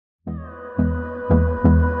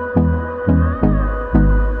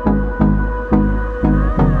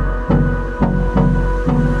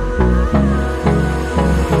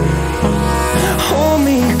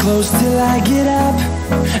close till I get up.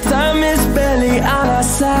 Time is barely on our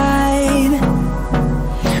side.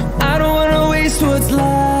 I don't wanna waste what's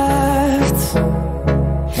left.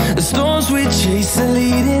 The storms we chase are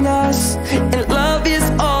leading us, and love is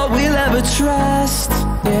all we'll ever trust.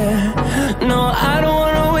 Yeah, no, I don't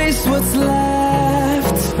wanna waste what's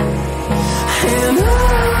left. And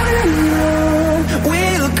on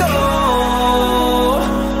we'll go,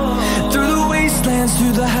 through the wastelands,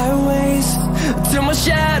 through the highways, till my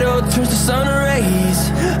shadow turns to sun rays.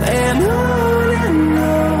 And on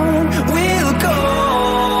we'll go,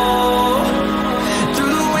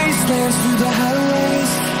 through the wastelands, through the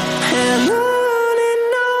highways, and on we'll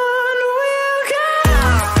go.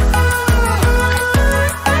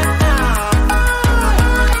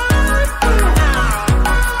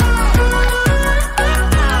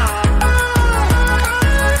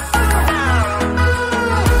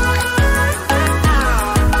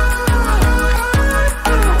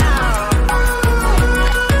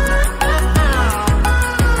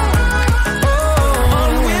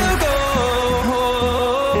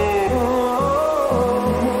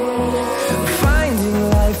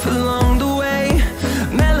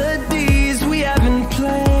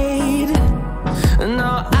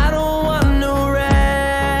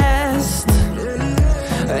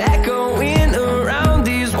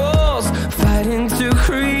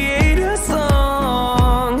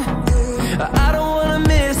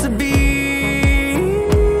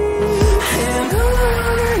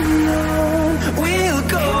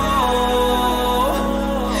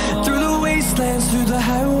 Through the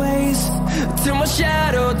highways, till my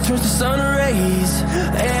shadow turns to sun rays.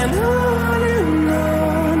 And on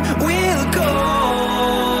we'll go,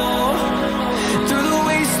 through the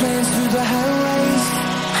wastelands, through the highways,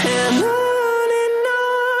 and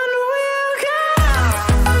on we'll go.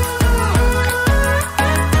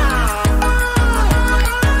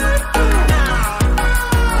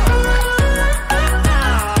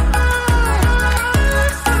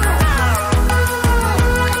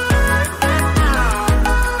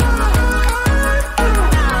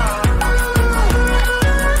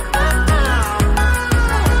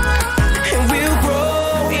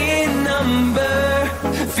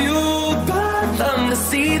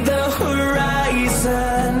 See the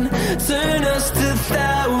horizon, turn us to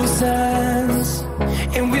thousands,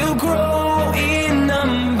 and we'll grow in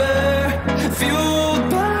number, fueled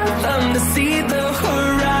by them. To see the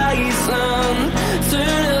horizon,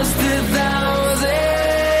 turn us to thousands,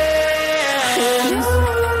 and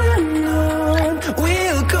on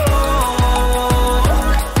we'll go,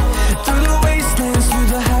 through the wastelands, through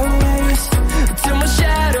the highways, till my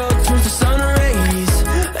shadow turns to sun rays.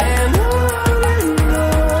 And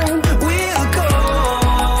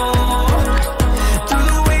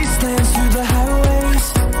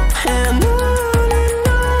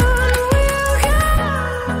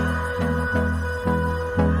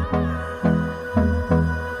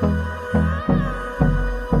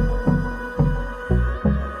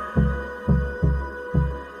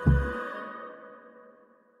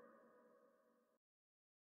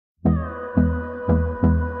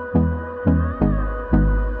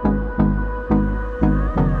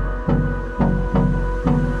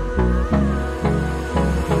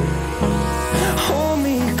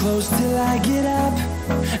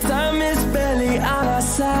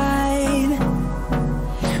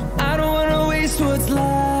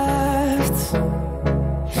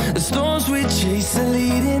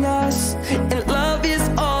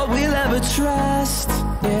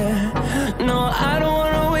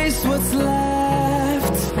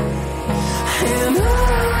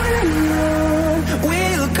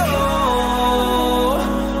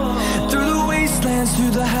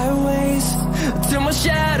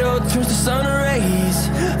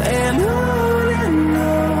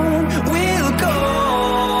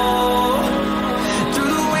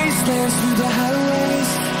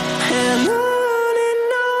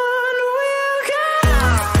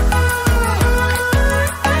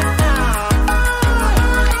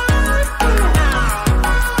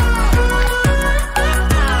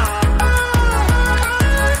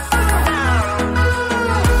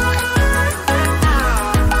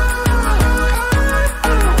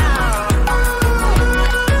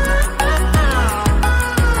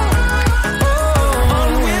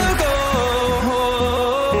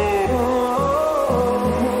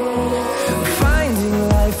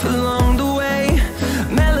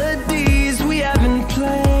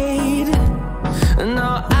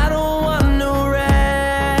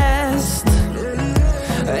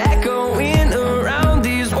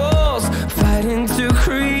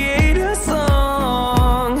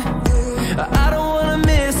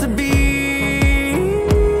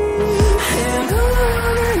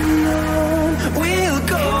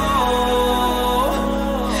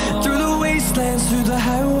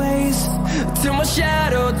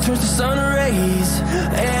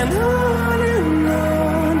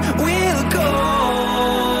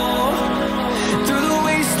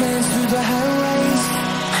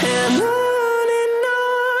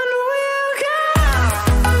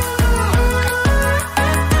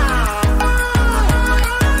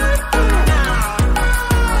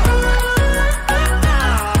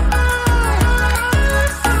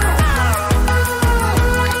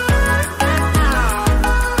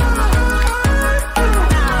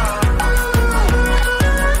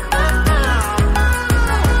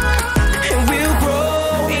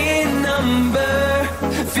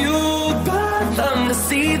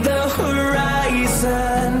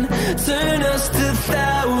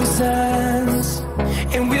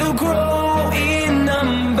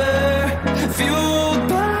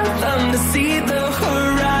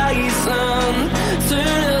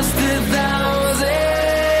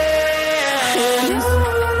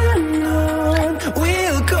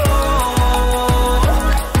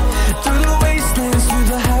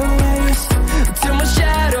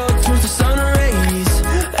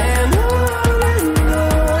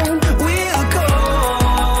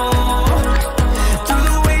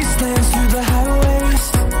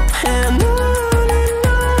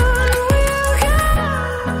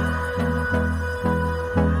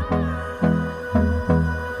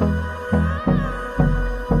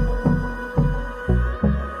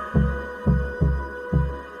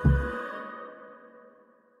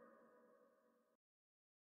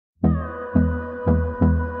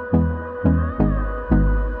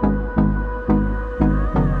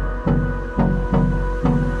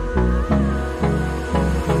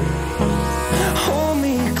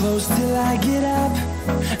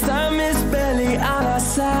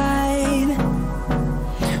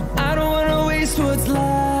waste what's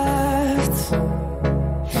left.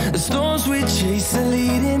 The storms we chase are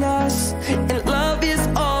leading us, and love is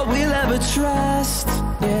all we'll ever trust.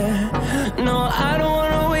 Yeah, no, I don't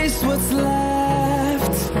wanna waste what's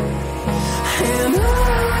left. And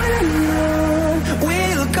on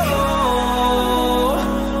we'll go,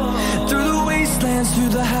 through the wastelands, through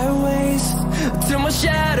the highways, till my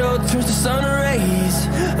shadow turns to sun rays.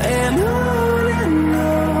 And on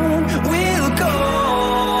we'll go,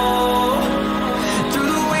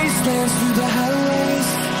 through the wastelands, through the highways,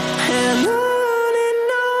 and on we'll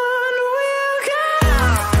go.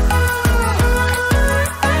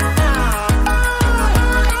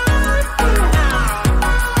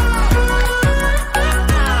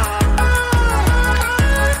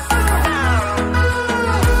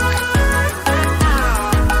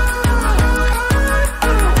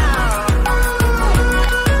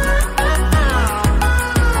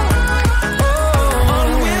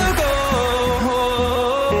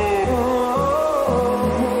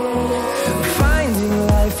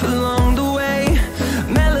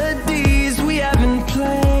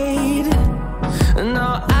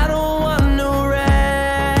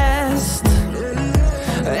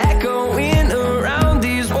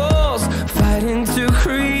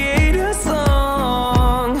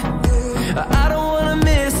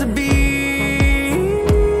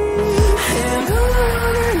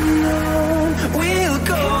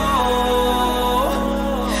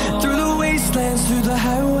 Through the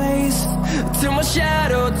highways, till my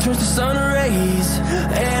shadow turns to sun rays.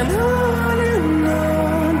 And on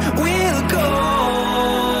we'll go,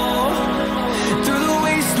 through the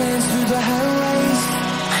wastelands, through the highways,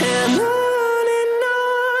 and on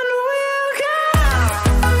we'll go.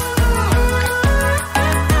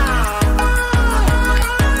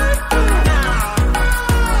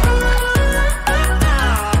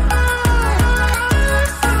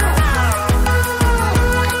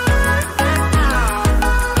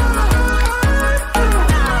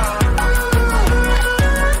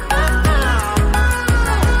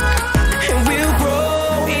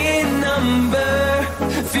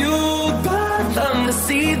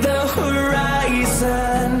 See the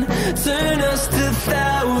horizon, turn us to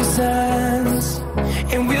thousands.